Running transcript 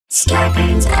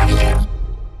Starburns Audio.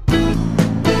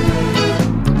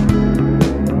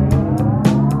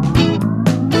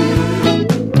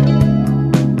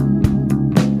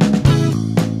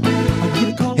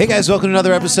 Hey guys, welcome to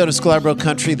another episode of Scarborough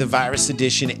Country, the virus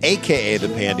edition, a.k.a. the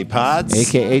Pandy Pods.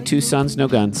 A.K.A. Two Sons, No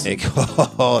Guns.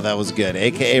 Oh, that was good.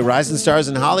 A.k.a. Rising Stars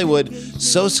in Hollywood,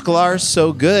 so sklar,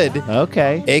 so good.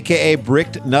 Okay. A.k.a.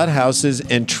 Bricked Nut Houses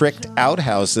and Tricked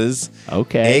Outhouses.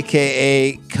 Okay.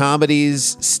 A.k.a.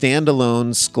 Comedies,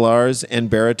 Standalone, Sklars, and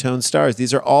Baritone Stars.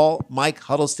 These are all Mike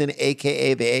Huddleston,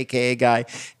 a.k.a. the a.k.a. guy,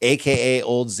 a.k.a.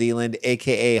 Old Zealand,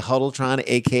 a.k.a. Huddletron,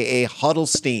 a.k.a.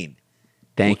 Huddlestein.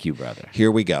 Thank you, brother. Here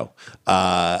we go.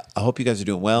 I hope you guys are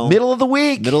doing well. Middle of the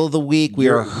week. Middle of the week. We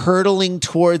are hurtling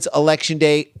towards Election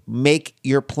Day. Make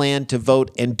your plan to vote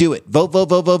and do it. Vote, vote,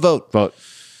 vote, vote, vote. Vote.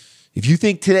 If you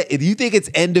think it's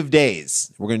end of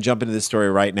days, we're going to jump into this story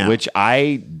right now. Which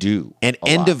I do. And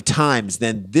end of times,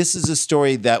 then this is a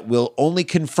story that will only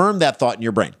confirm that thought in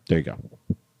your brain. There you go.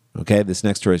 Okay, this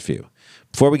next story is for you.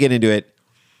 Before we get into it,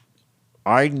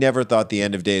 I never thought the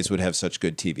end of days would have such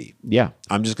good TV. Yeah.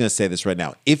 I'm just going to say this right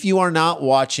now. If you are not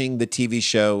watching the TV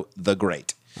show The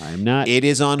Great, I'm not. it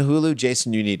is on Hulu.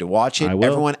 Jason, you need to watch it. I will.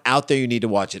 Everyone out there, you need to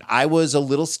watch it. I was a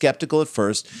little skeptical at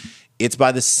first. It's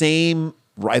by the same,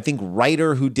 I think,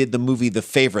 writer who did the movie The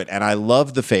Favorite, and I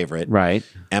love The Favorite. Right.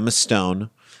 Emma Stone.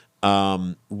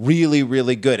 Really,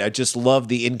 really good. I just love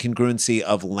the incongruency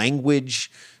of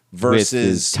language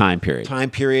versus time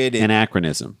period.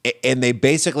 Anachronism. And they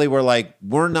basically were like,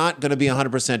 we're not going to be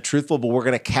 100% truthful, but we're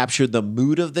going to capture the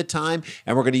mood of the time,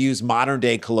 and we're going to use modern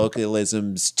day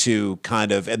colloquialisms to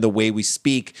kind of, and the way we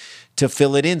speak to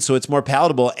fill it in so it's more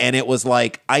palatable. And it was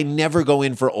like, I never go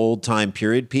in for old time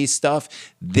period piece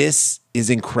stuff. This is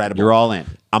incredible. You're all in.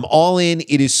 I'm all in.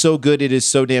 It is so good. It is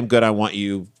so damn good. I want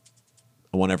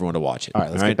everyone to watch it. All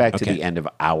right, let's get back to the end of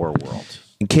our world.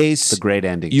 In case the great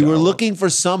ending. You were looking for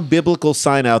some biblical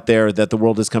sign out there that the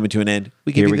world is coming to an end,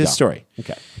 we give you this story.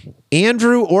 Okay.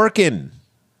 Andrew Orkin.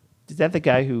 Is that the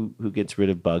guy who gets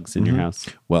rid of bugs in your house?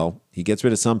 Well, he gets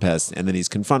rid of some pests, and then he's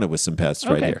confronted with some pests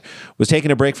right here. Was taking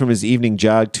a break from his evening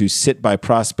jog to sit by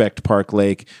Prospect Park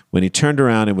Lake when he turned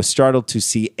around and was startled to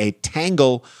see a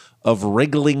tangle of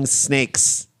wriggling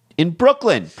snakes. In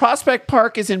Brooklyn. Prospect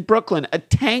Park is in Brooklyn. A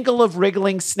tangle of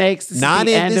wriggling snakes. This is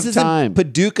the end of time.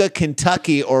 Paducah,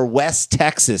 Kentucky, or West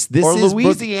Texas. This or is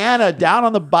Louisiana, down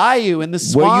on the bayou in the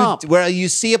swamp. Where you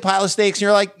see a pile of snakes and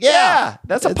you're like, yeah,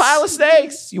 that's a pile of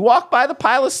snakes. You walk by the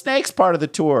pile of snakes part of the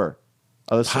tour.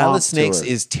 Pile of snakes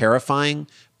is terrifying,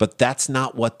 but that's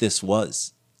not what this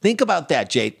was. Think about that,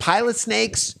 Jade. Pile of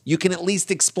snakes, you can at least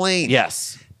explain.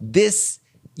 Yes. This,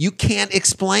 you can't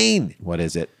explain. What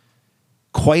is it?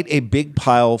 Quite a big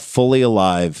pile, fully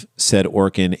alive, said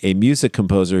Orkin, a music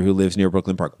composer who lives near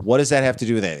Brooklyn Park. What does that have to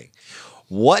do with anything?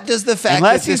 What does the fact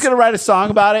Unless he's going to write a song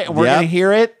about it and we're going to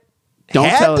hear it, don't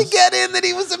tell us. Get in that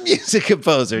he was a music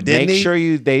composer, didn't he? Make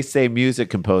sure they say music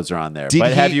composer on there.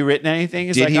 Have you written anything?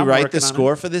 Did he write the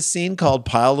score for this scene called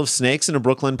Pile of Snakes in a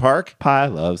Brooklyn Park?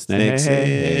 Pile of snakes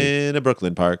in a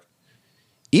Brooklyn Park.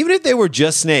 Even if they were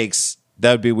just snakes,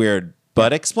 that would be weird,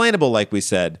 but explainable, like we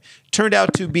said. Turned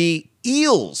out to be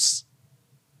eels.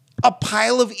 A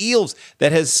pile of eels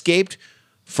that has escaped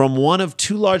from one of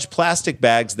two large plastic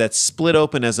bags that split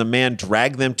open as a man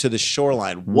dragged them to the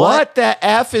shoreline. What the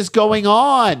F is going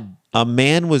on? A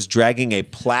man was dragging a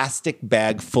plastic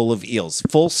bag full of eels.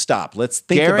 Full stop. Let's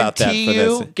think about that for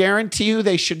this. Guarantee you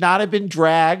they should not have been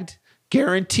dragged.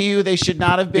 Guarantee you they should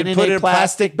not have been in a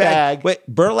plastic bag. Wait,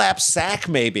 burlap sack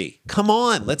maybe. Come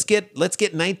on, let's get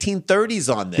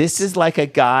 1930s on this. This is like a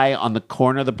guy on the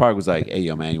corner of the park was like, "Hey,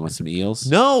 yo, man, you want some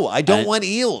eels?" No, I don't want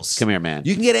eels. Come here, man.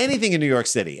 You can get anything in New York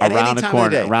City at around any time a corner,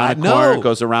 of the day. around a corner,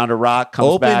 goes around a rock,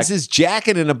 comes back, opens his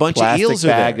jacket, and a bunch of eels are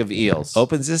there. Plastic bag of eels.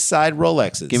 Opens his side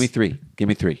Rolexes. Give me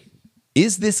three.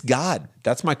 Is this God?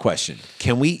 That's my question.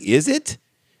 Is it?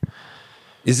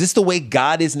 Is this the way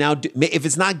God is now? If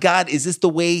it's not God, is this the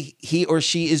way he or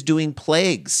she is doing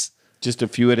plagues? Just a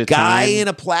few at a time. Guy in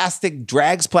a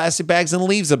drags plastic bags and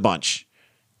leaves a bunch.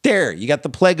 There, you got the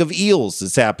plague of eels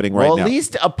that's happening right now. Well, at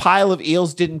least a pile of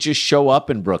eels didn't just show up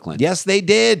in Brooklyn. Yes, they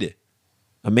did.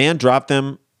 A man dropped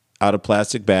them out of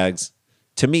plastic bags.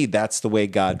 To me, that's the way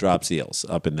God drops eels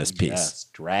up in this piece. Yes,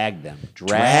 drag them.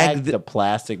 Drag the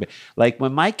plastic bag. Like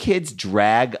when my kids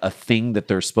drag a thing that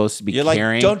they're supposed to be carrying.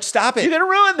 You're like, don't stop it. You're going to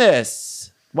ruin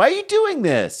this. Why are you doing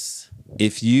this?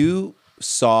 If you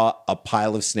saw a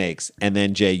pile of snakes and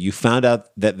then, Jay, you found out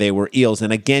that they were eels,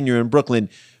 and again, you're in Brooklyn,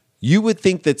 You would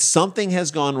think that something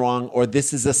has gone wrong, or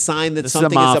this is a sign that This is a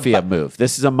something mafia move.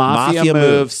 This is a mafia Mafia move,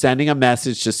 move. sending a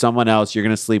message to someone else. You're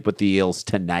going to sleep with the eels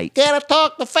tonight. Gotta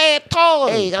talk to Fat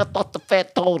Tony. Hey, gotta talk to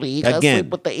Fat Tony. You gotta Again.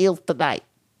 sleep with the eels tonight.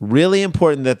 Really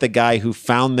important that the guy who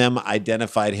found them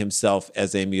identified himself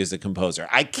as a music composer.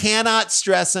 I cannot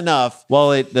stress enough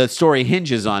Well, the story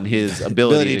hinges on his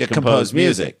ability to compose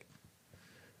music.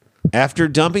 After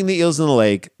dumping the eels in the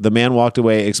lake, the man walked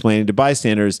away explaining to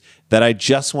bystanders that I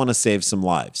just want to save some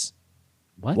lives.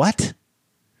 What?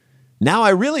 Now I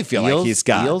really feel like he's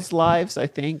got eels' lives. I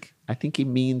think he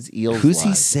means eels. Who's he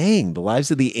lives. saying? The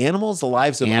lives of the animals, the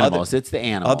lives of Animals. It's the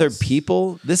animals. other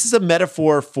people. This is a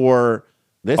metaphor for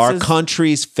our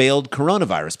country's failed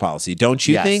coronavirus policy, don't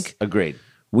you Yes, think? agreed.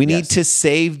 We need to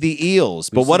save the eels.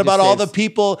 But what need to about all save- the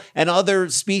people and other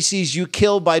species you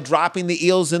kill by dropping the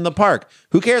eels in the park?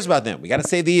 Who cares about them? We got to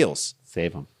save the eels.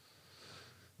 Save them.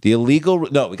 We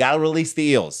got to release the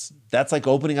eels. That's like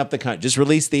opening up the country. Just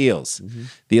release the eels.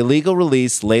 The illegal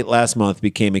release late last month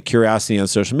became a curiosity on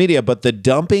social media, but the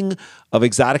dumping of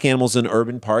exotic animals in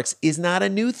urban parks is not a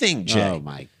new thing, Jay. Oh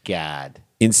my God.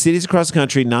 In cities across the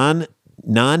country,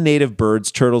 non-native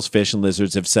birds, turtles, fish, and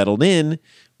lizards have settled in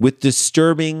with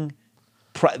disturbing.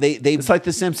 It's like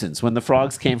The Simpsons when the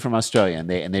frogs came from Australia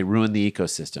and they ruined the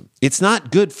ecosystem. It's not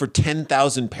good for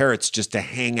 10,000 parrots just to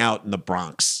hang out in the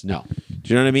Bronx. No.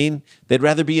 Do you know what I mean? They'd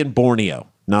rather be in Borneo,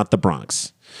 not the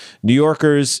Bronx. New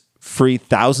Yorkers free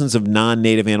thousands of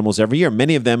non-native animals every year.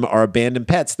 Many of them are abandoned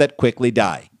pets that quickly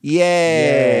die.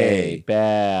 Yay!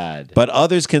 Bad. But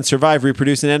others can survive,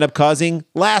 reproduce, and end up causing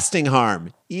lasting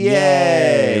harm.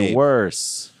 Yay!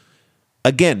 Worse.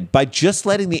 Again, by just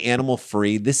letting the animal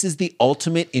free, this is the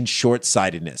ultimate in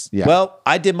short-sightedness. Yeah. Well,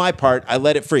 I did my part. I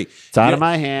let it free. It's out of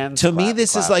my hands. To me, Clap,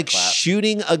 this is clap, like clap.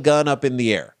 shooting a gun up in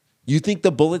the air. You think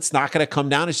the bullet's not going to come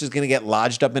down? It's just going to get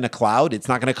lodged up in a cloud? It's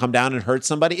not going to come down and hurt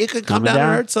somebody? It could come down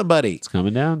and hurt somebody. It's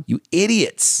coming down. You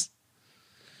idiots.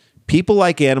 People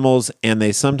like animals, and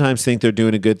they sometimes think they're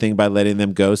doing a good thing by letting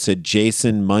them go, said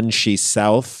Jason Munchie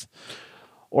South.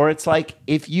 Or it's like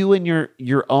if you and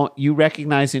your own you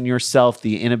recognize in yourself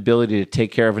the inability to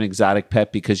take care of an exotic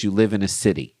pet because you live in a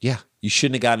city. Yeah. You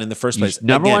shouldn't have gotten in the first place.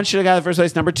 Number Again, one, should have got in the first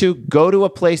place. Number two, go to a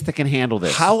place that can handle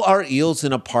this. how are eels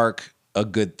in a park a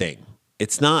good thing?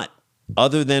 It's not,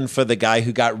 other than for the guy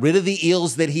who got rid of the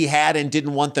eels that he had and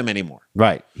didn't want them anymore.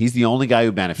 Right. He's the only guy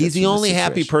who benefits. He's the from this only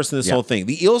happy situation. person in this Yeah. whole thing.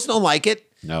 The eels don't like it.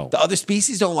 No. The other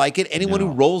species don't like it. Anyone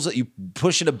who rolls it, you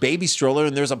push in a baby stroller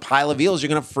and there's a pile of eels, you're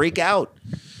going to freak out.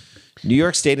 New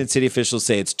York State and city officials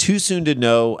say it's too soon to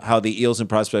know how the eels in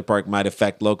Prospect Park might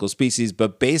affect local species,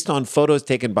 but based on photos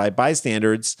taken by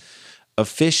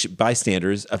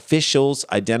officials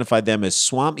identified them as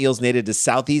swamp eels native to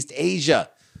Southeast Asia,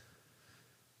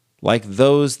 like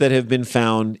those that have been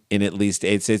found in at least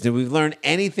 8 states. And we've learned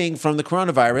anything from the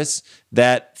coronavirus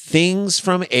that things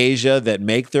from Asia that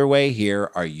make their way here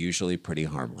are usually pretty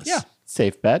harmless. Yeah.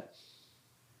 Safe bet.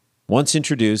 Once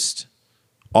introduced,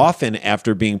 often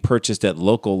after being purchased at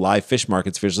local live fish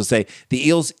markets, officials say the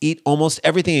eels eat almost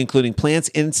everything, including plants,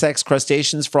 insects,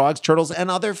 crustaceans, frogs, turtles,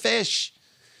 and other fish.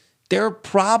 There are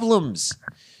problems.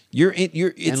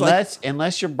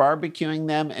 Unless you're barbecuing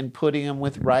them and putting them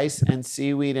with rice and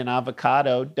seaweed and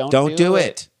avocado, don't do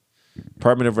it.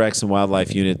 Department of Recs and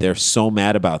Wildlife Unit, they're so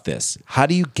mad about this. How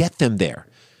do you get them there?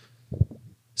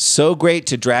 So great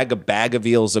to drag a bag of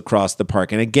eels across the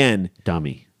park. And again,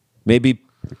 Dummy. maybe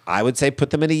I would say put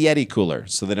them in a Yeti cooler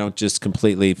so they don't just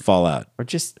completely fall out. Or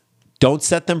just Don't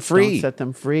set them free. don't set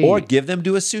them free. Or give them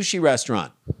to a sushi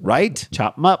restaurant, right?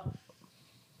 chop them up.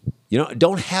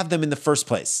 Don't have them in the first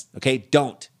place, okay?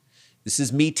 Don't. This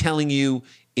is me telling you,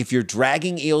 if you're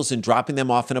dragging eels and dropping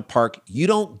them off in a park, you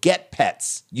don't get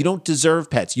pets. You don't deserve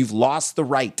pets. You've lost the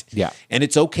right. Yeah. And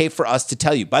it's okay for us to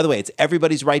tell you. By the way, it's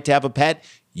everybody's right to have a pet.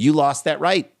 You lost that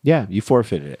right Yeah, you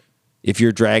forfeited it. if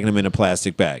you're dragging them in a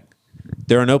plastic bag.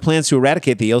 There are no plans to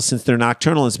eradicate the eels since they're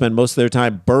nocturnal and spend most of their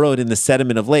time burrowed in the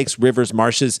sediment of lakes, rivers,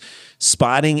 marshes.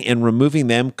 Spotting and removing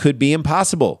them could be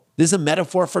impossible. This is a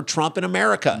metaphor for Trump in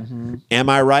America. Am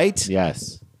I right?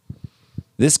 Yes.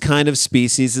 This kind of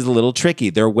species is a little tricky.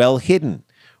 They're well hidden.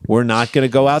 We're not going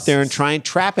to go out there and try and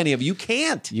trap any of you. You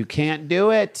can't. You can't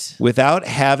do it. Without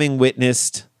having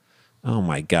witnessed, oh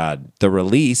my God, the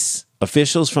release,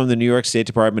 officials from the New York State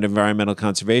Department of Environmental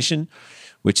Conservation,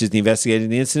 which is investigating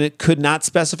the incident, could not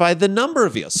specify the number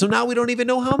of eels. So now we don't even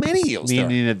know how many eels there are.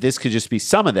 Meaning that this could just be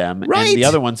some of them, Right. and the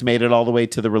other ones made it all the way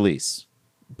to the release.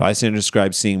 Bystanders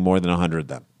described seeing more than 100 of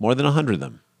them. More than 100 of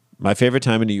them. My favorite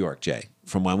time in New York, Jay,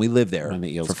 from when we lived there When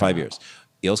the eels for come 5 out. years.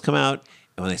 Eels come out,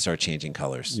 when they start changing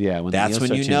colors. Yeah, when the that's eels when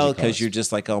start you changing know colors. because you're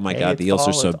just like, oh my Hey, God, it's the eels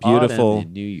are fall, so it's autumn beautiful.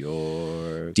 in New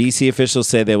York. DC officials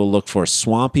say they will look for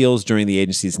swamp eels during the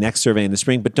agency's next survey in the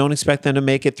spring, but don't expect them to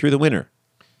make it through the winter.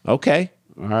 Okay.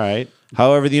 All right.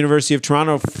 However, the University of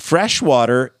Toronto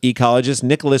freshwater ecologist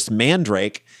Nicholas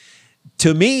Mandrake,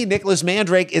 to me, Nicholas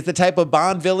Mandrake is the type of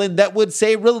Bond villain that would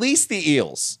say, release the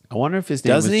eels. I wonder if his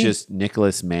name Doesn't was he? just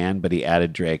Nicholas Mann, but he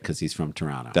added Drake because he's from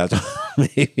Toronto. That's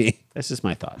maybe. That's just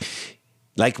my thought.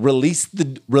 Like release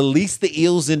the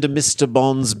eels into Mr.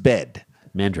 Bond's bed.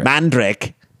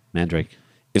 Mandrake. Mandrake.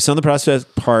 If some of the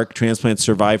Prospect Park transplants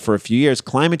survive for a few years,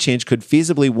 climate change could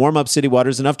feasibly warm up city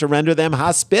waters enough to render them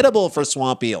hospitable for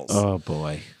swamp eels. Oh,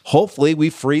 boy. Hopefully, we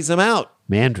freeze them out.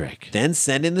 Mandrake. Then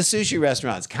send in the sushi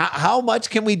restaurants. How much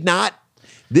can we not?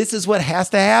 This is what has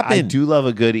to happen. I do love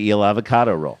a good eel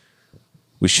avocado roll.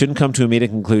 We shouldn't come to a immediate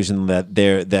conclusion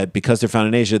that because they're found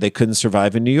in Asia, they couldn't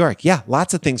survive in New York. Yeah,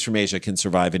 lots of things from Asia can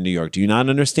survive in New York. Do you not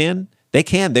understand? They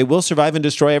can. They will survive and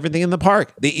destroy everything in the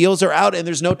park. The eels are out, and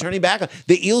there's no turning back.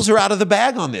 The eels are out of the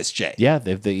bag on this, Jay. Yeah,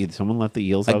 someone left the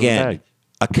eels out of the Again, bag.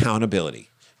 accountability.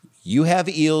 You have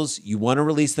eels. You want to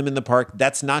release them in the park.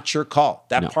 That's not your call.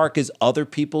 That park is other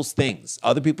people's things,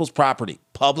 other people's property,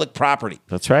 public property.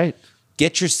 That's right.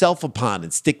 Get yourself a pond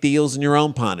and stick the eels in your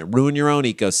own pond and ruin your own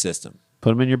ecosystem.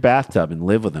 Put them in your bathtub and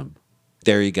live with them.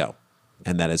 There you go.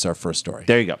 And that is our first story.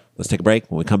 There you go. Let's take a break.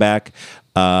 When we come back,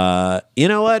 you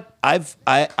know what?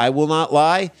 I will not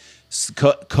lie.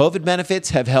 COVID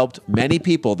benefits have helped many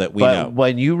people that we know.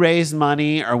 When you raise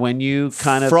money or when you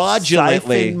kind of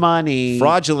siphon money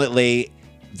fraudulently,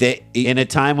 in a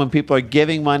time when people are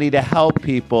giving money to help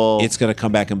people, it's going to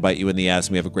come back and bite you in the ass.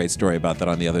 And we have a great story about that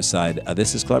on the other side.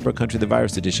 This is Club Bro Country, the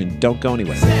virus edition. Don't go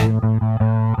anywhere.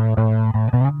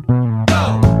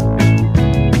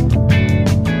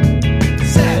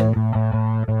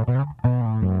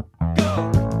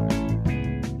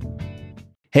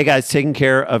 Hey guys, taking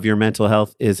care of your mental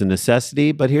health is a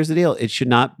necessity, but here's the deal. It should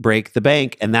not break the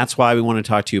bank. And that's why we want to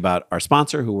talk to you about our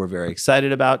sponsor, who we're very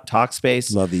excited about,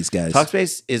 Talkspace. Love these guys.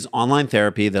 Talkspace is online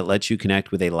therapy that lets you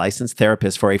connect with a licensed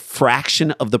therapist for a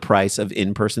fraction of the price of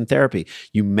in-person therapy.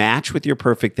 You match with your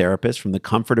perfect therapist from the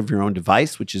comfort of your own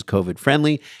device, which is COVID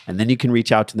friendly, and then you can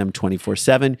reach out to them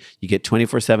 24/7. You get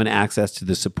 24/7 access to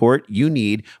the support you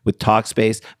need with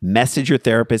Talkspace. Message your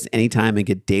therapist anytime and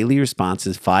get daily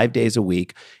responses 5 days a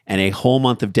week. And a whole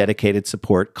month of dedicated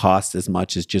support costs as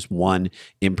much as just one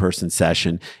in-person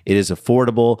session. It is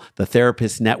affordable. The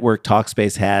therapist network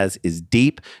Talkspace has is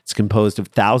deep. It's composed of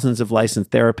thousands of licensed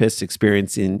therapists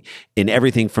experiencing in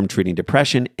everything from treating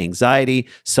depression, anxiety,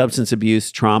 substance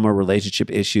abuse, trauma, relationship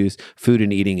issues, food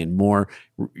and eating, and more.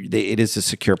 It is a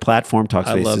secure platform.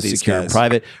 Talkspace is secure and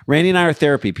private. Randy and I are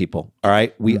therapy people. All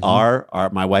right. We are.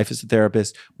 My wife is a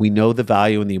therapist. We know the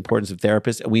value and the importance of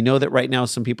therapists. And we know that right now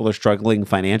some people are struggling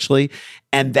financially.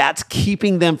 And that's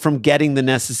keeping them from getting the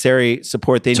necessary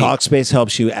support they need. Talkspace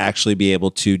helps you actually be able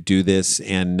to do this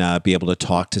and be able to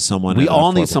talk to someone. We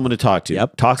all need someone to talk to.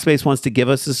 Yep. Talkspace wants to give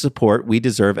us the support we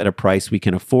deserve at a price we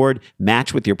can afford.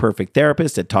 Match with your perfect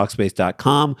therapist at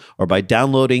Talkspace.com or by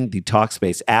downloading the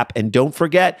Talkspace app. And don't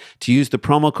forget to use the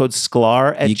promo code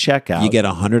SCLAR at checkout. You get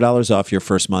 $100 off your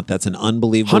first month. That's an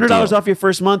unbelievable $100 deal. off your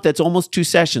first month. That's almost 2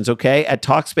 sessions, okay? At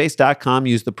Talkspace.com,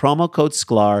 use the promo code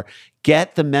SCLAR.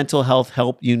 Get the mental health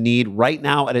help you need right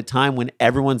now at a time when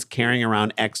everyone's carrying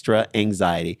around extra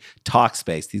anxiety.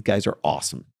 Talkspace. These guys are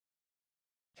awesome.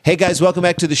 Hey guys, welcome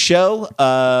back to the show.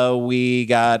 We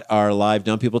got our live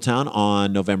Dumb People Town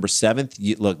on November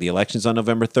 7th. Look, the election's on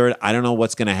November 3rd. I don't know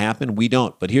what's going to happen. We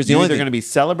don't. But here's the only thing. You're going to be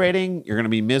celebrating, you're going to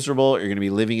be miserable, or you're going to be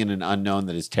living in an unknown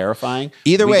that is terrifying.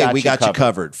 Either way, we got you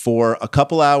covered for a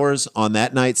couple hours on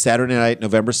that night, Saturday night,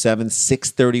 November 7th,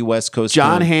 6:30 West Coast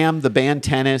John time. Hamm, the band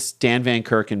Tennis, Dan Van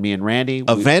Kirk, and me and Randy.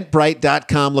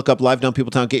 Eventbrite.com. Look up Live Dumb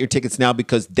People Town. Get your tickets now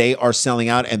because they are selling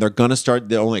out and they're going to start.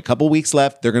 There are only a couple weeks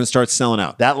left. They're going to start selling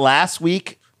out. That last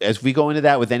week, as we go into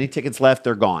that with any tickets left,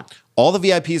 they're gone. All the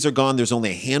VIPs are gone. There's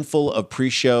only a handful of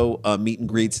pre-show meet and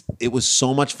greets. It was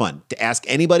so much fun. To ask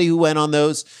anybody who went on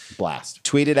those, blast.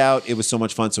 Tweet it out. It was so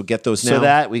much fun. So get those now. So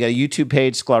that, we got a YouTube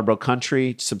page, Sklar Bro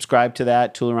Country. Subscribe to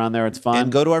that. Tool around there. It's fun.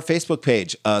 And go to our Facebook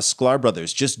page, Sklar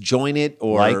Brothers. Just join it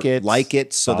or like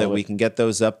it so that we can get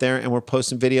those up there. And we're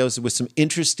posting videos with some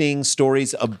interesting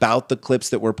stories about the clips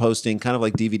that we're posting, kind of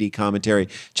like DVD commentary.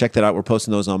 Check that out. We're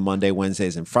posting those on Monday,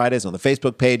 Wednesdays, and Fridays on the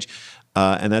Facebook page.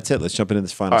 And that's it. Let's jump into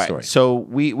this final All right. story. So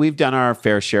we've done our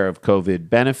fair share of COVID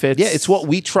benefits. Yeah, it's what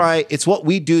we try. It's what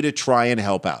we do to try and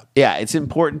help out. Yeah, it's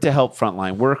important to help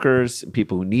frontline workers,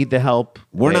 people who need the help.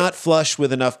 We're not flush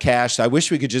with enough cash. I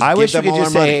wish we could just I give wish we them could all just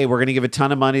our say, money. hey, we're going to give a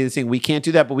ton of money to this thing. We can't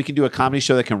do that, but we can do a comedy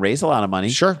show that can raise a lot of money.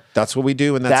 Sure. That's what we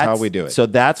do, and that's how we do it. So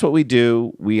that's what we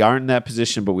do. We aren't in that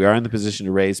position, but we are in the position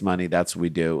to raise money. That's what we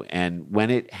do. And when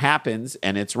it happens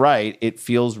and it's right, it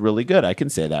feels really good. I can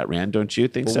say that, Rand. Don't you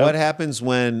think But so? what happens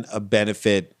when a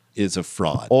benefit is a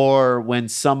fraud? Or when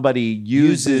somebody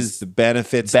uses the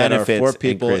benefits that are for and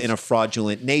people Chris- in a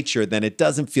fraudulent nature, then it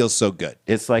doesn't feel so good.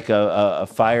 It's like a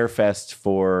fire fest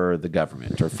for the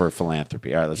government or for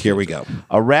philanthropy. All right, let's Here get we to go. it.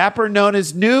 A rapper known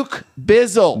as Nuke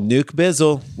Bizzle Nuke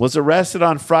Bizzle. was arrested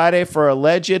on Friday for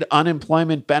alleged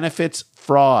unemployment benefits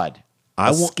fraud.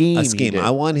 A scheme. A he scheme. did. I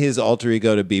want his alter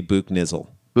ego to be Book Nizzle.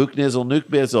 Book Nizzle, Nuke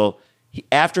Bizzle.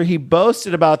 After he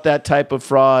boasted about that type of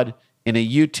fraud in a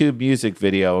YouTube music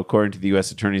video, according to the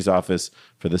U.S. Attorney's Office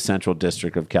for the Central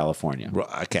District of California.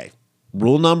 Okay.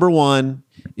 Rule number 1,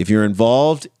 if you're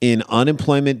involved in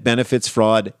unemployment benefits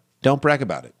fraud, don't brag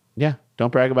about it. Yeah,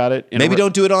 don't brag about it. Maybe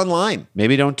don't do it online.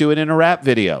 Maybe don't do it in a rap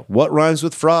video. What rhymes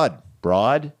with fraud?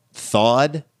 Broad,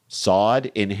 Thawed.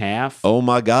 sawed in half. Oh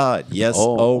my God. Yes.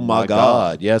 Oh, Oh, my my God.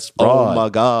 God. Yes, fraud. Oh my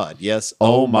God. Yes.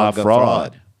 Oh, my God,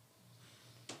 fraud.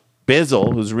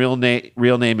 Bizzle, whose real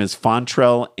name is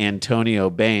Fontrell Antonio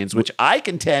Baines, which I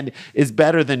contend is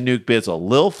better than Nuke Bizzle.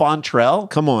 Lil Fontrell?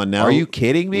 Come on now. Are you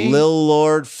kidding me? Lil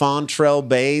Lord Fontrell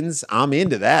Baines. I'm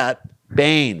into that.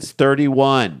 Baines,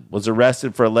 31, was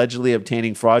arrested for allegedly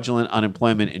obtaining fraudulent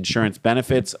unemployment insurance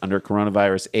benefits under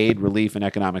Coronavirus Aid, Relief, and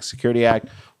Economic Security Act,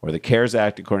 or the CARES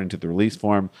Act, according to the release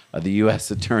form of the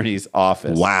U.S. Attorney's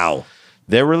Office. Wow.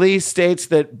 Their release states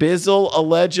that Bizzle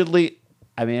allegedly...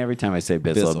 I mean, every time I say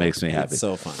Bizzle, it makes me happy. It's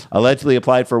so fun. Allegedly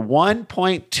applied for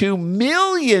 $1.2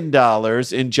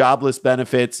 million in jobless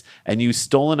benefits and used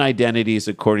stolen identities,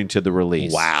 according to the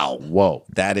release. Wow. Whoa.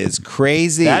 That is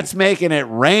crazy. That's making it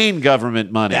rain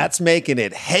government money. That's making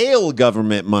it hail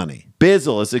government money.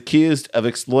 Bizzle is accused of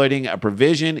exploiting a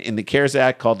provision in the CARES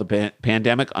Act called the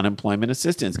Pandemic Unemployment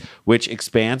Assistance, which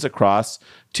expands across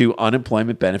to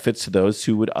unemployment benefits to those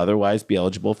who would otherwise be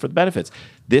eligible for the benefits.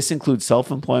 This includes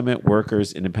self-employment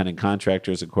workers, independent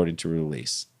contractors, according to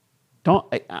release.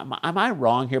 Am I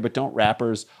wrong here? But don't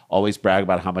rappers always brag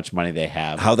about how much money they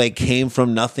have? How they came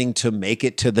from nothing to make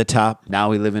it to the top. Now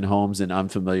we live in homes in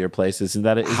unfamiliar places. Isn't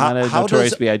that a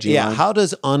Notorious B.I.G. Yeah. line? How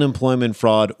does unemployment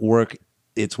fraud work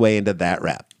its way into that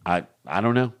rap? I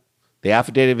don't know. The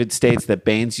affidavit states that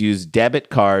Baines used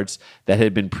debit cards that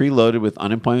had been preloaded with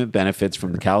unemployment benefits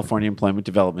from the California Employment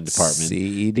Development Department.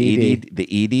 CEDD.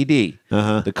 The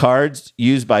EDD. The cards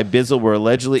used by Bizzle were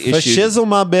allegedly For issued shizzle,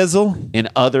 my bizzle. in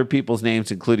other people's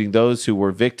names, including those who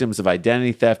were victims of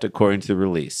identity theft, according to the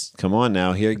release. Come on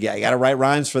now. Here, I got to write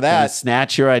rhymes for Gonna that.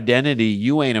 snatch your identity.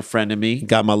 You ain't a friend of me.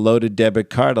 Got my loaded debit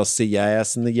card. I'll see your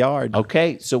ass in the yard.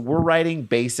 Okay, so we're writing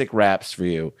basic raps for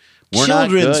you. We're not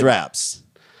Children's good. raps.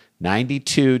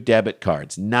 92 debit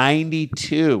cards.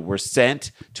 92 were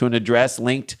sent to an address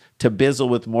linked to Bizzle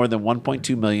with more than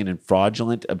 $1.2 million in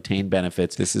fraudulent obtained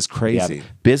benefits. This is crazy. Yeah.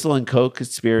 Bizzle and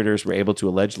co-conspirators were able to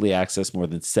allegedly access more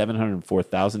than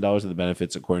 $704,000 of the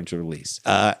benefits, according to the release.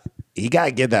 He got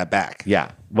to get that back.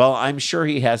 Yeah. Well, I'm sure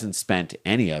he hasn't spent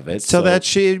any of it. So that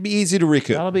should be easy to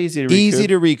recoup. That'll be easy to recoup. Easy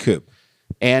to recoup.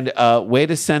 And way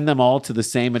to send them all to the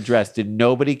same address. Did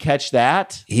nobody catch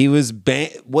that? He was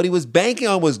what he was banking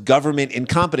on was government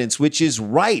incompetence, which is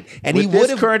right. And With he this would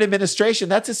have current administration,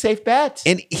 that's a safe bet.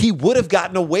 and he would have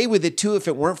gotten away with it too if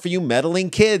it weren't for you meddling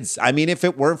kids. I mean, if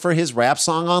it weren't for his rap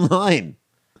song online.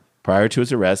 Prior to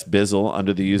his arrest, Bizzle,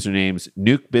 under the usernames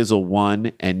Nuke Bizzle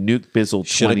 1 and Nuke Bizzle 23,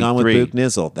 Should have gone with Book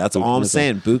Nizzle. That's all I'm Nizzle.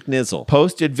 saying. Book Nizzle.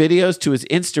 posted videos to his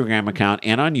Instagram account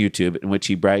and on YouTube in which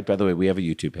he bragged, by the way, we have a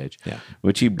YouTube page,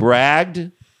 which he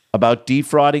bragged about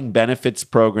defrauding benefits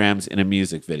programs in a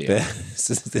music video.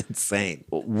 This is insane.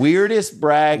 Weirdest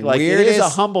brag, like it is a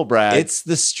humble brag. It's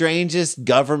the strangest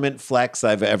government flex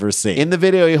I've ever seen. In the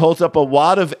video, he holds up a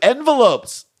wad of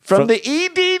envelopes from the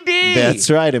EDD. That's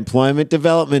right. Employment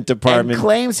Development Department. And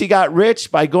claims he got rich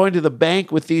by going to the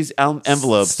bank with these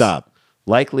envelopes. Stop.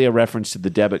 Likely a reference to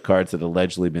the debit cards that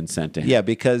allegedly been sent to him. Yeah,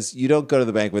 because you don't go to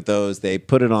the bank with those. They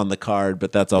put it on the card,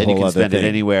 but that's a And you whole can other spend thing. it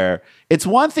anywhere. It's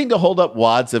one thing to hold up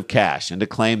wads of cash and to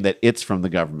claim that it's from the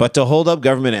government. But to hold up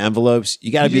government envelopes,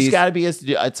 you got to you be. just got to be.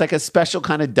 It's like a special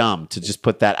kind of dumb to just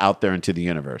put that out there into the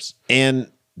universe.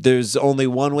 And there's only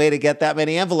one way to get that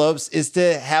many envelopes is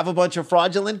to have a bunch of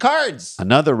fraudulent cards.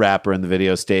 Another rapper in the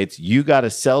video states, "You got to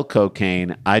sell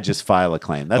cocaine. I just file a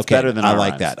claim." That's better than I our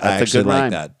like rhymes. that. That's I a actually good like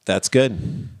rhyme. that. That's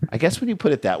good. I guess when you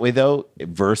put it that way, though,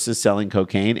 versus selling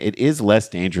cocaine, it is less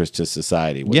dangerous to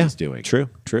society what he's doing. True.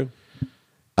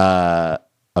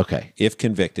 Okay. If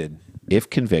convicted, take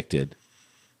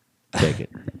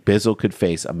it. Bizzle could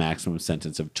face a maximum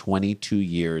sentence of 22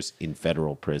 years in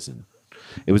federal prison.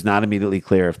 It was not immediately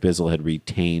clear if Bizzle had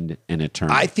retained an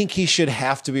attorney. I think he should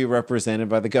have to be represented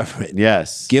by the government.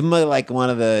 Yes. Give him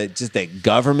just a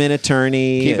government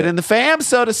attorney. Keep it in the fam,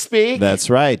 so to speak. That's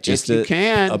right. Just you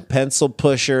can. A pencil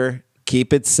pusher.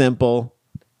 Keep it simple.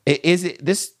 Is it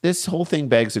this whole thing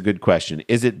begs a good question.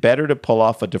 Is it better to pull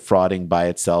off a defrauding by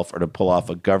itself or to pull off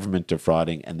a government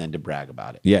defrauding and then to brag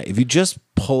about it? Yeah, if you just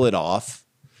pull it off,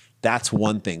 that's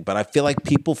one thing. But I feel like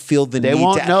people feel the They need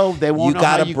won't to. know. They won't you know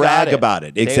gotta how you brag got it. about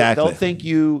it. Exactly. They'll think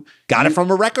you got it from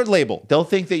a record label. They'll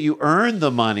think that you earned the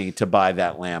money to buy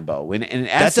that Lambo. When in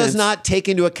That essence, does not take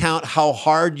into account how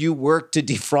hard you worked to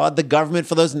defraud the government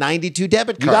for those 92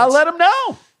 debit cards. You gotta let them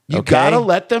know. You Okay. gotta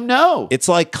let them know. It's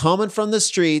like coming from the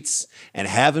streets and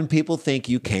having people think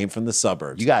you came from the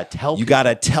suburbs. You gotta tell. You people. got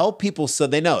to tell people so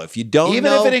they know. If you don't Even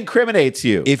know, if it incriminates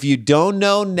you. if you don't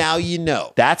know, now you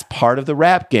know. That's part of the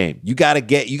rap game. You got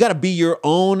to be your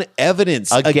own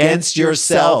evidence against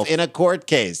yourself in a court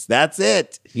case. That's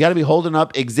it. You gotta be holding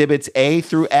up exhibits A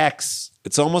through X.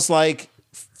 It's almost like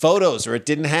photos or it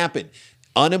didn't happen.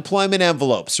 Unemployment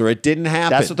envelopes or it didn't happen.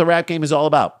 That's what the rap game is all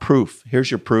about. Proof.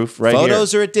 Here's your proof right here.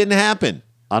 Photos or it didn't happen.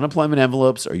 Unemployment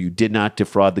envelopes or you did not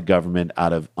defraud the government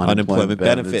out of unemployment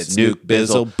benefits. Nuke,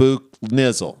 Bizzle, Book,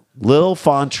 Nizzle. Lil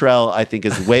Fontrell, I think,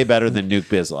 is way better than Nuke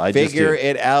Bizzle. I Figure just do.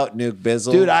 it out, Nuke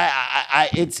Bizzle. Dude,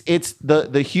 it's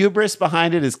the hubris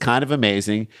behind it is kind of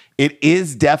amazing. It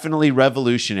is definitely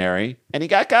revolutionary, and he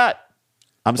got caught.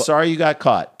 I'm sorry you got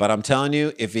caught. But I'm telling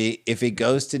you, if he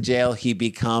goes to jail, he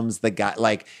becomes the guy.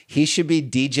 Like he should be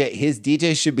DJ. His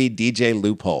DJ should be DJ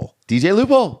Loophole. DJ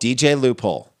Loophole. DJ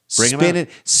Loophole. Bring him out.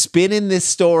 Spinning this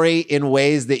story in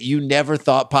ways that you never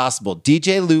thought possible.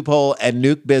 DJ Loophole and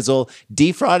Nuke Bizzle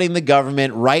defrauding the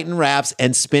government, writing raps,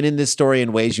 and spinning this story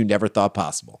in ways you never thought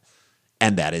possible.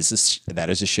 And that is a show.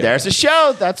 There's a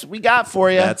show. That's what we got for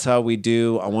you. That's how we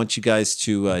do. I want you guys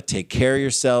to take care of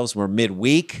yourselves. We're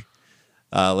midweek.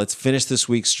 Let's finish this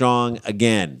week strong.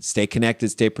 Again, stay connected,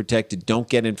 stay protected. Don't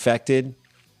get infected.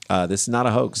 This is not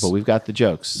a hoax. But we've got the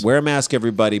jokes. Wear a mask,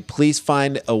 everybody. Please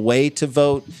find a way to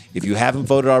vote. If you haven't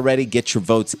voted already, get your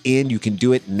votes in. You can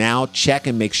do it now. Check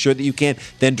and make sure that you can.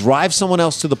 Then drive someone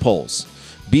else to the polls.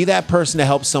 Be that person to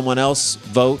help someone else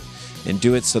vote and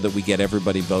do it so that we get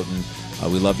everybody voting.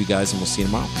 We love you guys, and we'll see you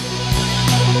tomorrow.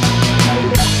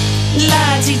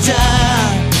 La-ti-da,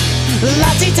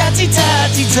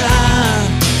 la-ti-da-ti-da-ti-da,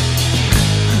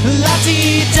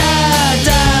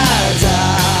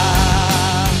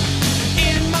 la-ti-da-da-da.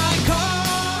 In my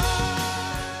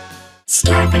car.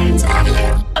 Scarpins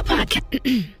Audio,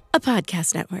 a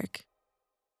podcast network.